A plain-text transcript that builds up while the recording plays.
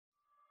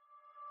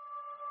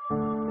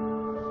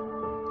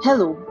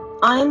Hello,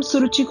 I am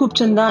Suruchi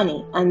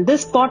Khubchandani, and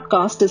this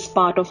podcast is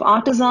part of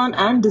Artisan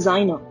and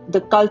Designer, the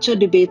Culture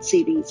Debate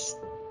series.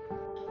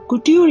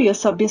 Couturier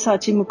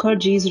Sabyasachi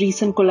Mukherjee's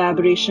recent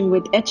collaboration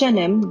with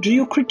H&M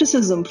drew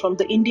criticism from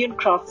the Indian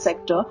craft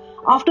sector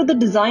after the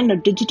designer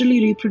digitally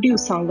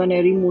reproduced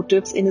Sanganeri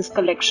motifs in his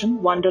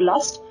collection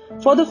Wanderlust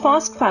for the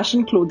fast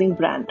fashion clothing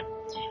brand.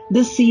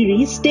 This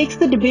series takes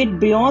the debate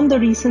beyond the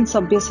recent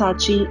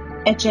Sabyasachi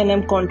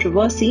H&M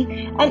controversy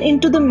and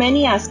into the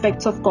many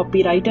aspects of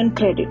copyright and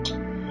credit.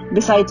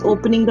 Besides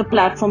opening the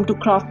platform to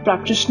craft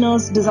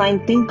practitioners, design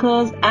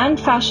thinkers, and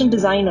fashion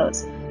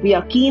designers, we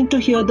are keen to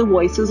hear the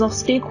voices of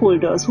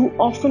stakeholders who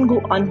often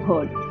go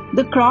unheard,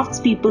 the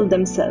craftspeople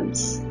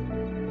themselves.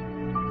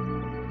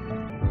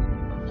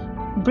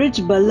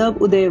 Brij Ballabh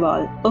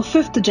Udaiwal, a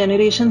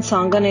fifth-generation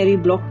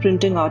Sanganeri block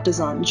printing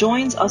artisan,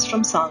 joins us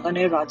from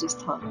Sanganer,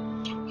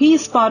 Rajasthan. He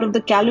is part of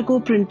the Calico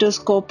Printers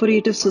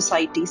Cooperative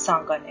Society,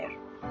 Sanganer.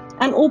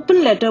 An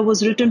open letter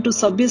was written to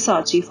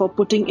Sabyasachi for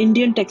putting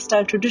Indian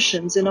textile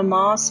traditions in a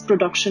mass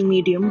production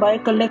medium by a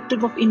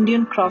collective of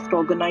Indian craft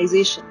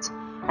organizations,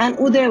 and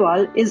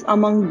Udaiwal is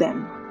among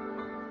them.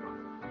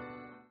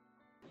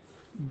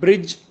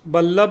 Bridge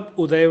Ballabh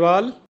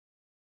उदयवाल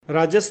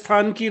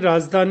Rajasthan की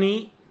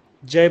राजधानी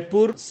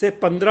जयपुर से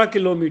 15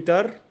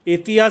 kilometre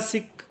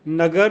ऐतिहासिक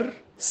नगर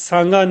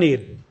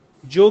सांगानेर,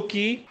 जो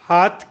कि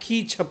हाथ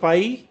की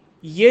छपाई,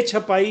 ये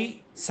छपाई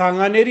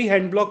सांगानेरी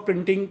हैंड ब्लॉक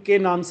प्रिंटिंग के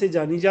नाम से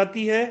जानी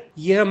जाती है।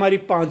 यह हमारी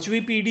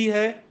 5वीं पीढ़ी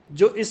है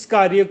जो इस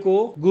कार्य को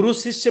गुरु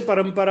शिष्य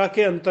परंपरा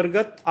के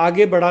अंतर्गत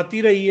आगे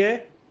बढ़ाती रही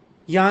है।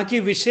 यहाँ की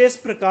विशेष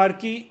प्रकार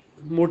की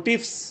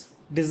मोटिव्स,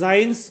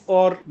 डिजाइन्स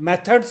और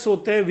मेथड्स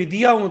होते हैं,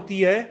 विधियां होती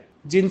है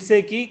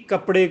जिनसे कि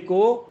कपड़े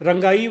को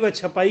रंगाई व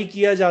छपाई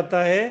किया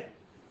जाता है।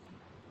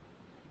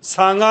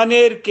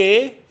 सांगानेर के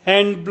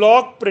हैंड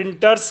ब्लॉक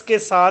प्रिंटर्स के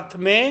साथ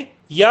में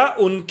या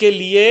उनके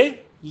लिए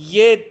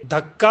ये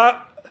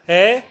धक्का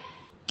है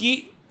कि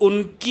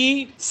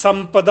उनकी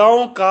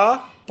संपदाओं का,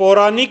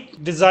 पौराणिक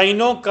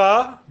डिजाइनों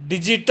का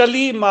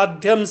डिजिटली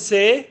माध्यम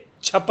से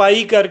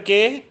छपाई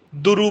करके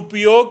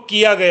दुरुपयोग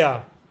किया गया।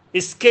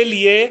 इसके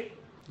लिए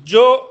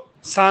जो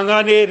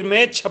सांगानेर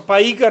में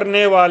छपाई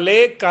करने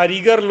वाले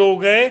कारीगर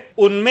लोग हैं,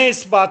 उनमें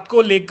इस बात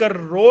को लेकर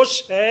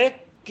रोष है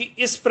कि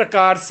इस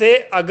प्रकार से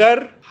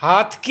अगर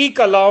हाथ की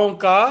कलाओं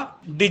का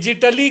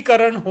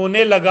डिजिटलीकरण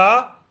होने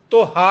लगा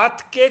तो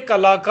हाथ के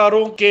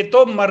कलाकारों के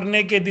तो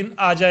मरने के दिन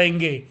आ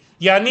जाएंगे,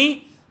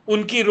 यानी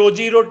उनकी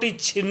रोजी रोटी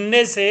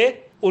छीनने से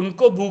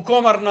उनको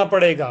भूखों मरना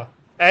पड़ेगा।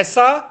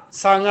 ऐसा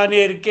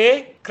सांगानेर के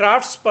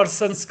क्राफ्ट्स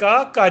पर्सन्स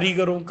का,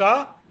 कारीगरों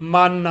का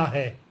मानना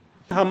है।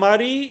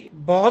 हमारी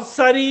बहुत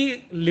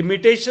सारी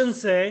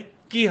लिमिटेशंस हैं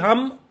कि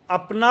हम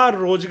अपना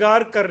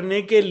रोजगार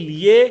करने के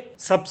लिए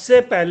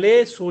सबसे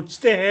पहले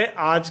सोचते हैं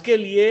आज के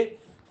लिए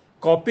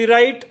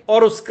कॉपीराइट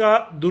और उसका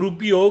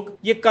दुरुपयोग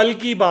ये कल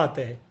की बात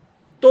है।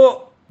 तो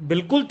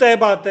बिल्कुल तय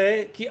बात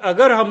है कि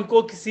अगर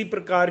हमको किसी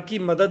प्रकार की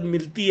मदद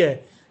मिलती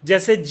है,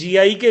 जैसे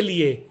जीआई के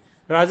लिए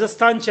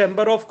Rajasthan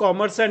chamber of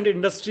commerce and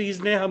industries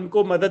ने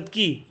हमको मदद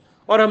की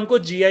और हमको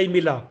जीआई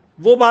मिला।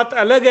 वो बात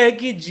अलग है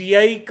कि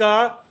जीआई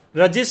का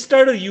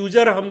रजिस्टर्ड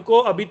यूजर हमको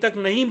अभी तक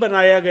नहीं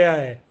बनाया गया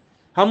है।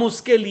 हम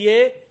उसके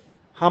लिए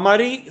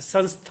हमारी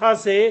संस्था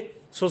से,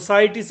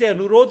 सोसाइटी से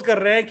अनुरोध कर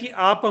रहे हैं कि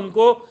आप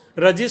हमको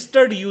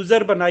रजिस्टर्ड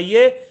यूजर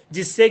बनाइए,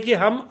 जिससे कि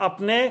हम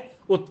अपने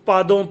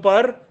उत्पादों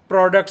पर,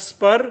 प्रोडक्ट्स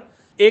पर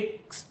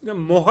एक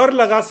मोहर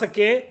लगा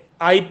सके।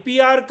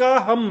 आईपीआर का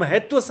हम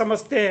महत्व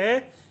समझते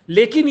हैं,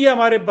 लेकिन ये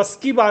हमारे बस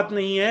की बात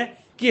नहीं है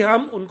कि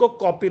हम उनको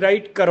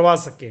कॉपीराइट करवा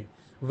सकें।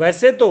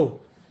 वैसे तो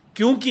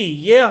क्योंकि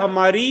ये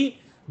हमारी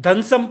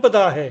धन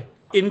संपदा है,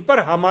 इन पर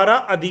हमारा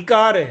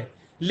अधिकार है,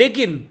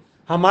 लेकिन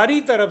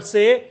हमारी तरफ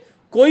से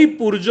कोई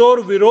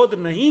पुरजोर विरोध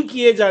नहीं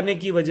किए जाने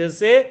की वजह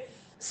से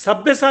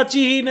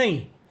सब्यसाची ही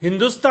नहीं,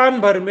 हिंदुस्तान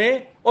भर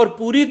में और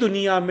पूरी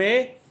दुनिया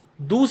में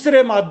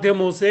दूसरे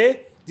माध्यमों से,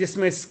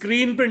 जिसमें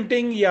स्क्रीन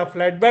प्रिंटिंग या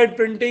फ्लैट बेड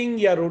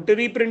प्रिंटिंग या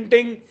रोटरी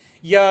प्रिंटिंग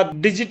या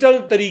डिजिटल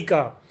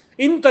तरीका,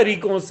 इन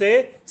तरीकों से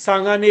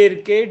सांगानेर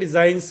के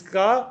डिजाइन्स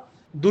का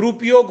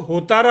दुरुपयोग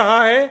होता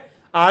रहा है।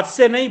 आज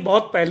से नहीं,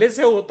 बहुत पहले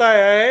से होता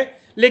आया है,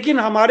 लेकिन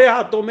हमारे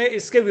हाथों में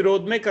इसके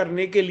विरोध में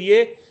करने के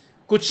लिए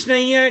कुछ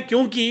नहीं है,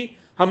 क्योंकि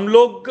हम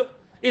लोग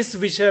इस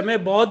विषय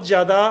में बहुत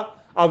ज्यादा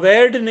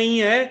अवेयर्ड नहीं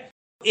है।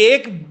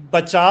 एक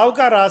बचाव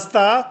का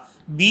रास्ता,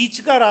 बीच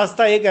का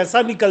रास्ता एक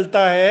ऐसा निकलता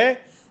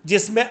है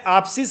जिसमें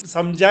आपसी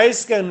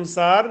समझाइश के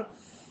अनुसार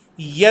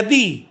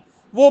यदि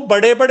वो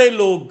बड़े बड़े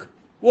लोग,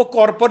 वो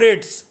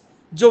कॉरपोरेट्स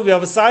जो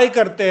व्यवसाय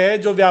करते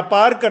हैं, जो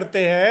व्यापार करते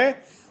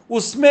हैं,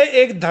 उसमें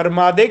एक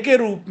धर्मादे के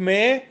रूप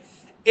में,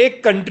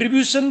 एक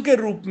कंट्रीब्यूशन के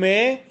रूप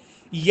में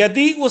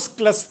यदि उस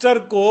क्लस्टर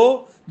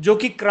को जो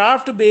कि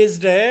क्राफ्ट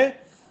बेस्ड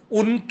है,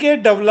 उनके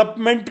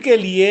डेवलपमेंट के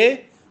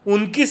लिए,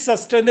 उनकी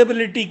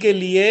सस्टेनेबिलिटी के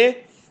लिए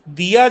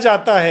दिया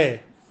जाता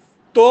है,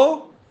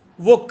 तो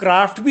वो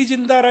क्राफ्ट भी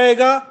जिंदा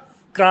रहेगा,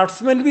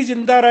 क्राफ्ट्समैन भी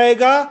जिंदा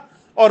रहेगा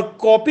और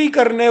कॉपी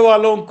करने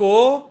वालों को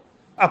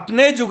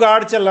अपने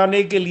जुगाड़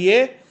चलाने के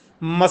लिए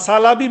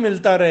मसाला भी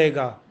मिलता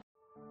रहेगा।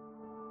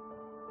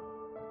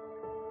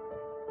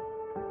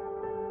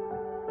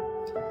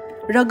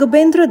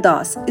 Raghavendra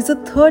Das is a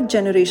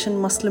third-generation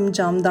Muslim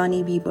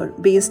Jamdani weaver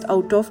based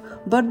out of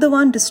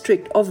Bardhaman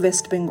district of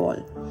West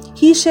Bengal.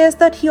 He shares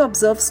that he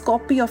observes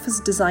copy of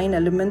his design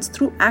elements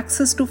through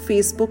access to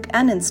Facebook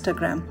and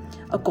Instagram.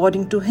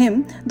 According to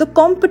him, the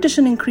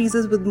competition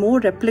increases with more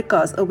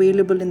replicas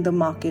available in the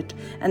market,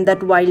 and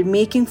that while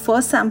making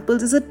first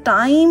samples is a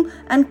time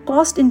and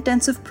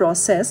cost-intensive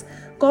process,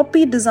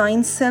 copy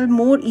designs sell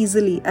more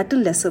easily at a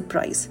lesser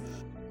price.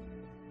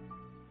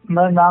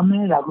 मेरा नाम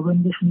है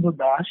राघवेंद्र सिंह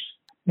दास।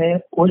 मैं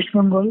waste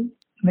Bengal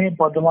में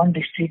Bardhaman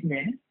district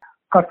में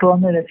कटवा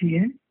में रहती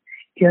है।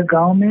 यह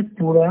गांव में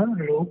पूरा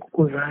लोग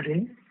उधार है।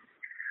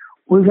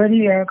 उधारी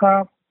यहाँ का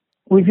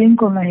विभिन्न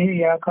को नहीं,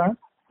 यहाँ का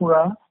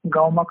पूरा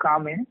गांव में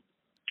काम है।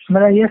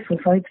 मेरा ये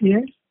सोसाइटी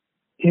है।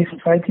 ये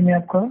सोसाइटी में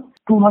आपका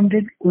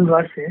 200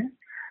 उधार है,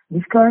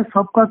 जिसका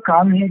सबका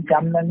काम है,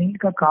 जामदानी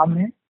का काम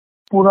है,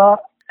 पूरा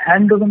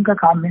हैंड वोवन का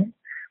काम है,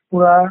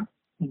 पूरा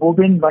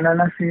बोबिन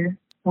बनाना से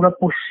पूरा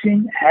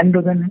पुशिंग हैंड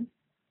वोवन है।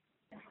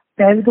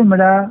 पहले तो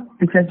मेरा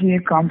पिताजी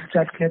एक काम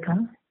स्टार्ट किया था,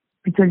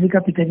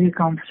 पिताजी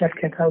काम स्टार्ट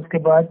किया था, उसके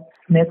बाद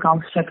मैं काम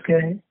स्टार्ट किया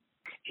है।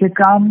 ये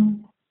काम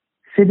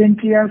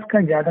 70 इयर्स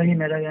का ज्यादा ही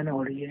मेरा यानी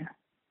हो रही है।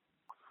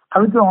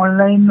 अभी तो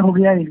ऑनलाइन हो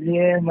गया,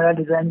 इसलिए मेरा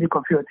डिजाइन भी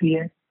काफी होती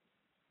है,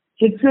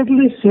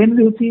 एक्जैक्टली सेम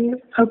भी होती है।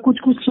 और कुछ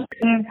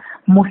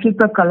मोटिव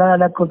का कलर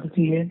अलग कर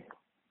देती है,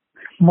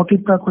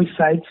 मोटिव का कोई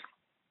साइज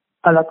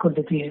अलग कर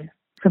देती है।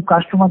 सब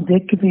कस्टमर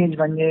देख के पेज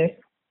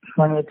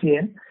बनती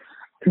है,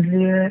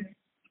 इसलिए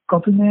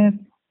कॉपी में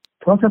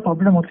थोड़ा सा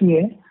प्रॉब्लम होती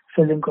है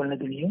सेलिंग करने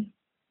के लिए।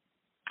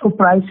 तो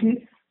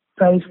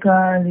प्राइस का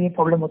ये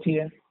प्रॉब्लम होती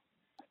है।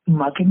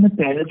 मार्केट में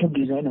पहले जो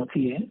डिजाइन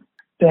होती है,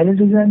 पहले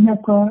डिजाइन में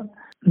आपका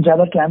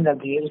ज्यादा टाइम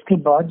लगती है, उसके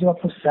बाद जो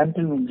आपको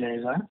सैंपल मिल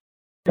जाएगा,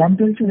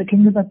 सैंपल से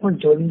देखेंगे तो आपको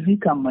जल्दी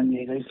काम बन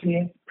जाएगा,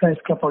 इसलिए प्राइस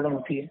का प्रॉब्लम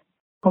होती है।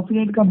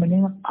 कॉपीराइट का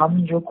मीनिंग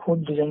हम जो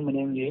खुद डिजाइन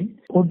बनेंगे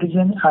वो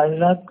डिजाइन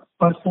अलग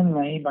पर्सन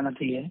नहीं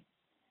बनाती है।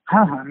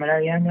 हाँ, मेरा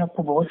यहाँ में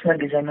आपको बहुत सारा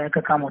डिजाइनर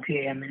का काम होती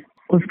है। यहाँ में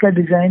उसका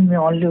डिजाइन में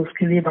ओनली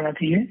उसके लिए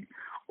बनाती है,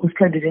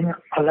 उसका डिजाइन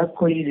अलग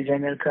कोई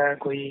डिजाइनर का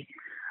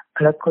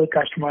कोई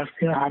कस्टमर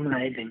से हम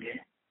नहीं देंगे।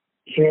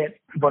 ये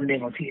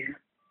बॉन्डिंग होती है।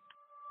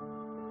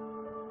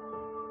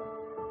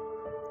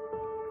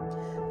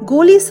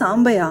 Goli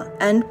Sambaya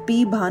and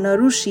P.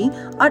 Bhanarushi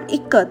are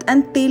Ikkat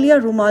and Telia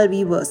Rumal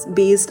weavers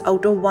based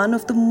out of one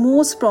of the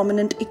most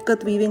prominent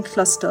Ikkat weaving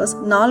clusters,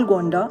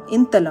 Nalgonda,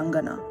 in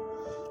Telangana.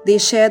 They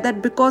share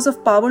that because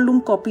of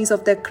powerloom copies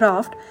of their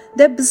craft,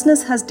 their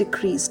business has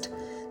decreased.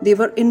 They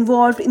were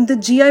involved in the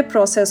GI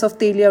process of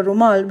Telia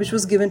Rumal, which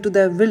was given to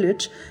their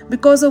village,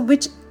 because of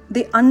which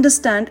they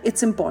understand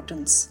its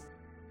importance.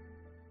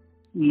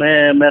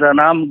 मेरा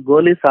नाम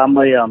गोली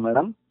सांबैया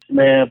madam.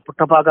 मैं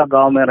पुट्टपाका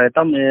गांव में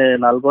रहता, मैं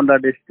Nalgonda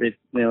district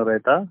में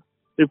रहता।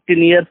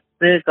 15 ईयर्स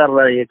से कर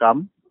रहा है ये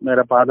काम,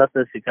 मेरा फादर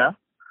से सीखा।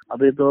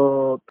 अभी तो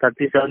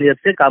 37 ईयर्स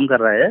से काम कर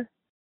रहा है।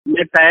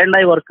 मैं टाई एंड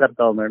डाई वर्क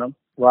करता हूँ madam,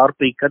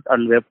 warp ikat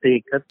and weft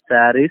ikat,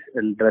 sarees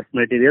and dress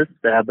materials,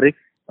 fabrics,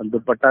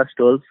 dupatta,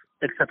 stoles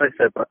etcetera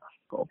etcetera.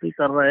 Copy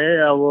कर रहा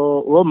है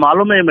वो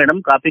मालूम है मैडम,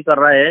 कॉपी कर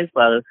रहा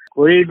है।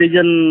 कोई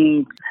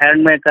डिजाइन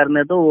हैंड में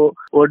करने तो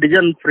वो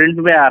डिजाइन प्रिंट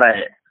में आ रहा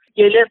है।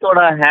 इसके लिए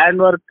थोड़ा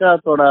हैंड वर्क का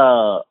थोड़ा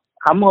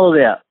कम हो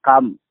गया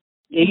काम।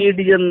 यही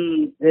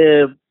डिजाइन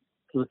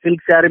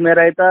सिल्क साड़ी में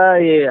रहता,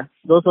 ये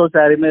 200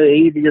 साड़ी में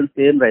यही डिजाइन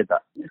सेम रहता।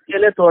 इसके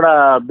लिए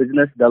थोड़ा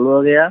बिजनेस डल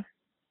हो गया।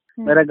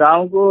 मेरे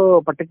गांव को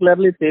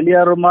पर्टिकुलरली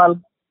तेलिया रुमाल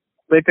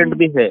पेटेंट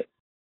भी है।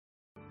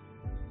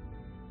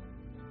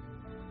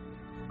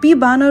 P.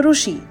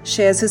 Bhanarushi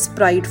shares his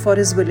pride for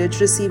his village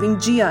receiving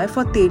GI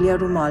for Telia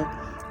Rumal.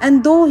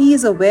 And though he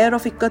is aware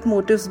of Ikkat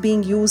motifs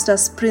being used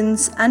as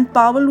prints and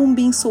powerloom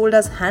being sold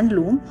as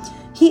handloom,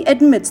 he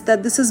admits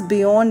that this is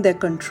beyond their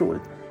control.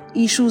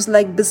 Issues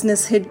like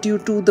business hit due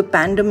to the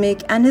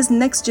pandemic and his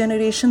next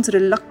generation's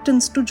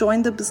reluctance to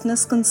join the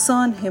business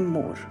concern him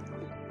more.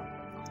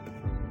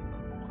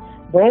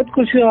 बहुत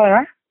खुशी हुआ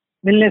है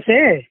मिलने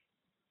से।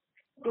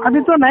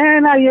 अभी तो नया है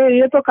ना,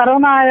 ये तो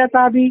कोरोना आया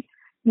था अभी,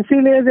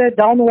 इसीलिए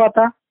डाउन हुआ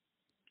था।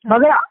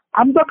 मगर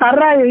हम तो कर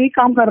रहे हैं, यही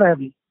काम कर रहे हैं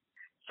अभी।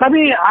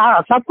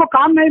 सबको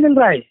काम नहीं मिल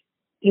रहा है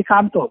ये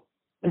काम, तो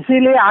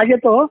इसीलिए आगे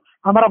तो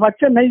हमारा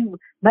बच्चे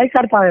नहीं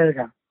कर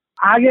पाएगा।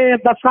 आगे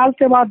 10 साल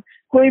के बाद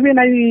कोई भी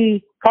नहीं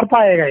कर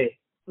पाएगा ये,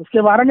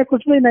 उसके बारे में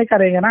कुछ भी नहीं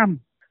करेंगे ना हम।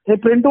 ये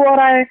प्रिंट हो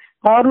रहा है,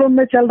 पावरलूम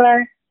में चल रहा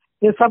है,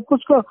 ये सब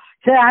कुछ को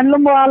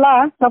हैंडलूम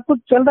वाला सब कुछ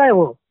चल रहा है।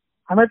 वो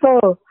हमें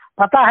तो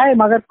पता है,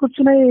 मगर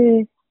कुछ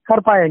नहीं कर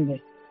पाएंगे।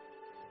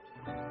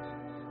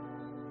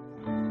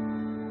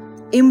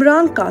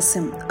 Imran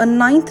Qasim, a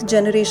 9th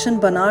generation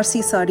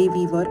Banarsi sari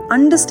weaver,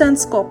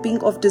 understands copying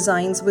of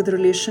designs with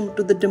relation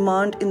to the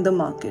demand in the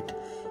market.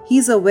 He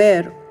is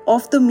aware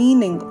of the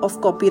meaning of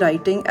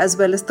copywriting as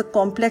well as the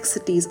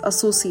complexities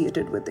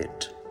associated with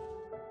it.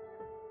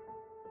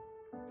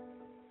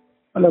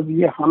 मतलब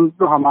ये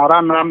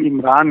हमारा नाम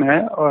इमरान है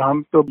और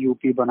हम तो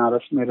UP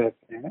Banaras में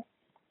रहते हैं।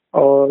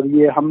 और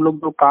ये हम लोग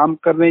जो काम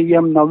कर रहे हैं, ये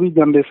हम 9वीं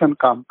जनरेशन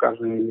काम कर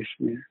रहे हैं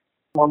इसमें।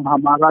 और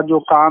हमारा जो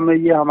काम है,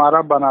 ये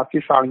हमारा बनारसी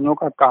साड़ियों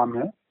का काम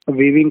है,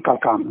 वीविंग का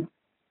काम है।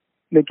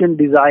 लेकिन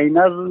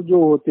डिजाइनर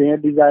जो होते हैं,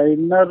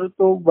 डिजाइनर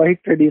तो वही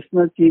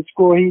ट्रेडिशनल चीज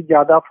को ही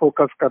ज्यादा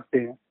फोकस करते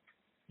हैं।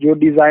 जो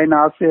डिजाइन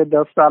आज से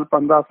 10 साल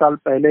 15 साल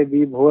पहले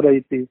वीव हो रही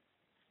थी,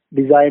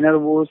 डिजाइनर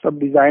वो सब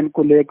डिजाइन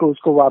को लेकर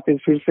उसको वापस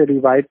फिर से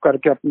रिवाइव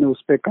करके अपने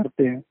उस पे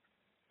करते हैं।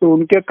 तो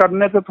उनके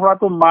करने से थोड़ा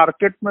तो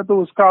मार्केट में तो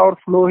उसका और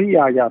फ्लो ही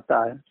आ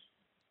जाता है।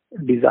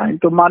 डिजाइन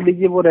तो मान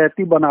लीजिए वो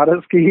रहती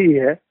बनारस की ही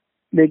है,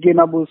 लेकिन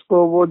अब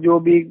उसको वो जो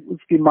भी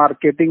उसकी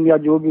मार्केटिंग या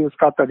जो भी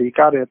उसका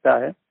तरीका रहता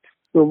है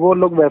तो वो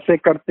लोग वैसे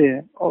करते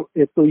हैं। और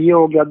एक तो ये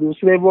हो गया,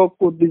 दूसरे वो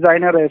कुछ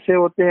डिजाइनर ऐसे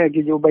होते हैं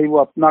कि जो भाई वो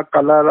अपना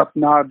कलर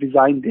अपना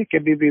डिजाइन दे के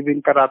भी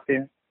वीविंग कराते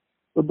हैं।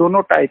 तो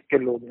दोनों टाइप के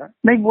लोग हैं।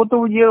 नहीं, वो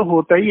तो ये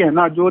होता ही है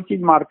ना, जो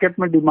चीज मार्केट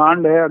में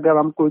डिमांड है, अगर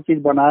हम कोई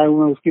चीज बनाए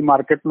हुए हैं उसकी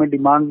मार्केट में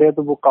डिमांड है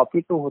तो वो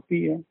कॉपी तो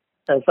होती है।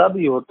 ऐसा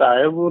भी होता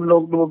है, वो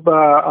लोग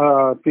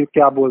फिर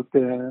क्या बोलते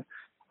हैं,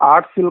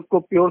 आर्ट सिल्क को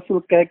प्योर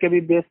सिल्क कह के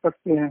भी बेच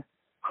सकते हैं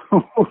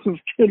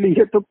उसके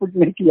लिए तो कुछ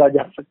नहीं किया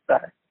जा सकता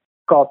है।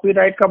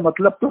 कॉपीराइट का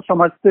मतलब तो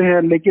समझते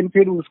हैं, लेकिन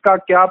फिर उसका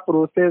क्या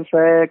प्रोसेस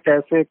है,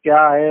 कैसे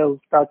क्या है,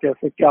 उसका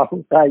कैसे क्या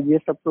होता है, ये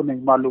सब तो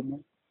नहीं मालूम है।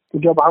 तो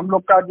जब हम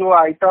लोग का जो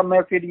आइटम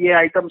है, फिर ये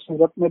आइटम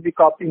सूरत में भी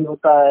कॉपी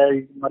होता है,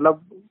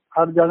 मतलब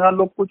हर जगह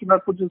लोग कुछ ना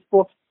कुछ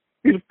उसको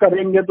फिर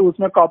करेंगे तो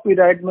उसमें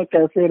कॉपीराइट में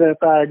कैसे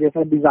रहता है,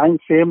 जैसे डिजाइन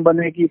सेम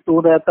बनेगी तो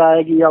रहता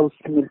है कि या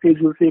उससे मिलती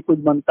जुलती कुछ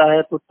बनता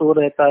है तो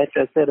रहता है,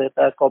 कैसे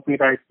रहता है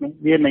कॉपीराइट में,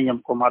 ये नहीं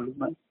हमको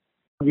मालूम है।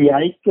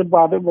 जीआई के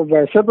बारे में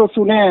वैसे तो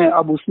सुने हैं,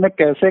 अब उसमें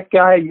कैसे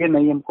क्या है ये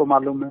नहीं हमको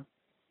मालूम है।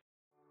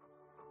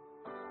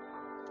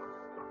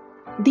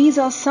 These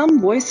are some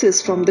voices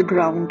from the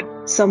ground,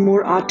 some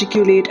more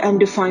articulate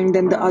and defined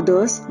than the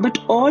others, but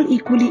all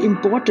equally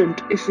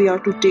important if we are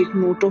to take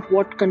note of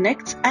what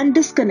connects and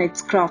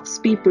disconnects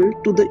craftspeople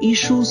to the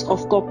issues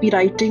of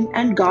copywriting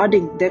and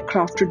guarding their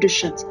craft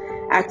traditions,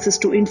 access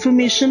to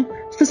information,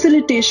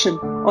 facilitation,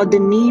 or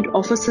the need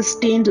of a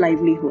sustained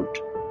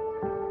livelihood.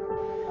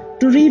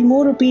 To read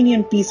more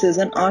opinion pieces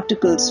and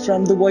articles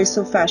from the Voice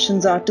of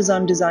Fashion's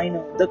Artisan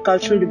Designer, the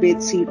Cultural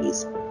Debate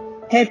series,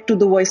 head to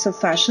the Voice of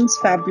Fashion's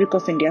Fabric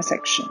of India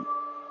section.